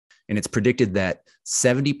And it's predicted that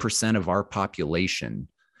 70% of our population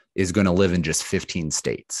is going to live in just 15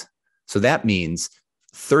 states. So that means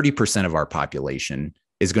 30% of our population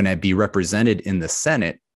is going to be represented in the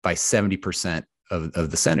Senate by 70%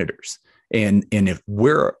 of the senators. And if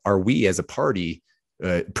where are we as a party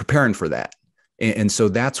preparing for that? And so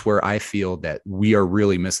that's where I feel that we are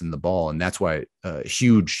really missing the ball. And that's why a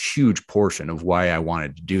huge portion of why I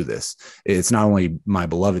wanted to do this. It's not only my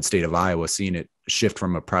beloved state of Iowa, seeing it shift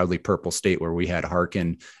from a proudly purple state where we had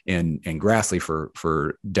Harkin and Grassley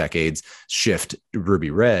for decades shift ruby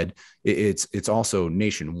red. It's also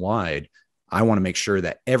nationwide. I want to make sure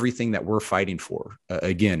that everything that we're fighting for,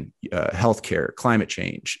 healthcare, climate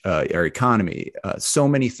change, our economy, so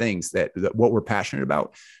many things that what we're passionate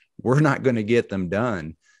about, we're not going to get them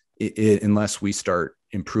done unless we start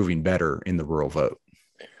improving better in the rural vote.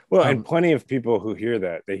 Well, and plenty of people who hear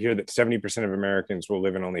that, they hear that 70% of Americans will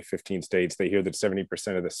live in only 15 states. They hear that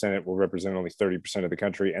 70% of the Senate will represent only 30% of the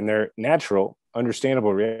country. And their natural,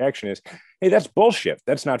 understandable reaction is, hey, that's bullshit.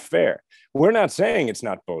 That's not fair. We're not saying it's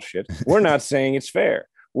not bullshit. We're not saying it's fair.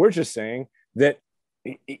 We're just saying that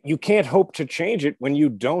you can't hope to change it when you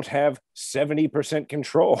don't have 70%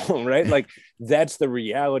 control, right? Like that's the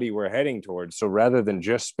reality we're heading towards. So rather than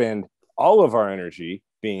just spend all of our energy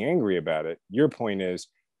being angry about it, your point is,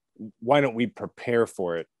 why don't we prepare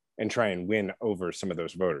for it and try and win over some of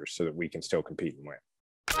those voters so that we can still compete and win?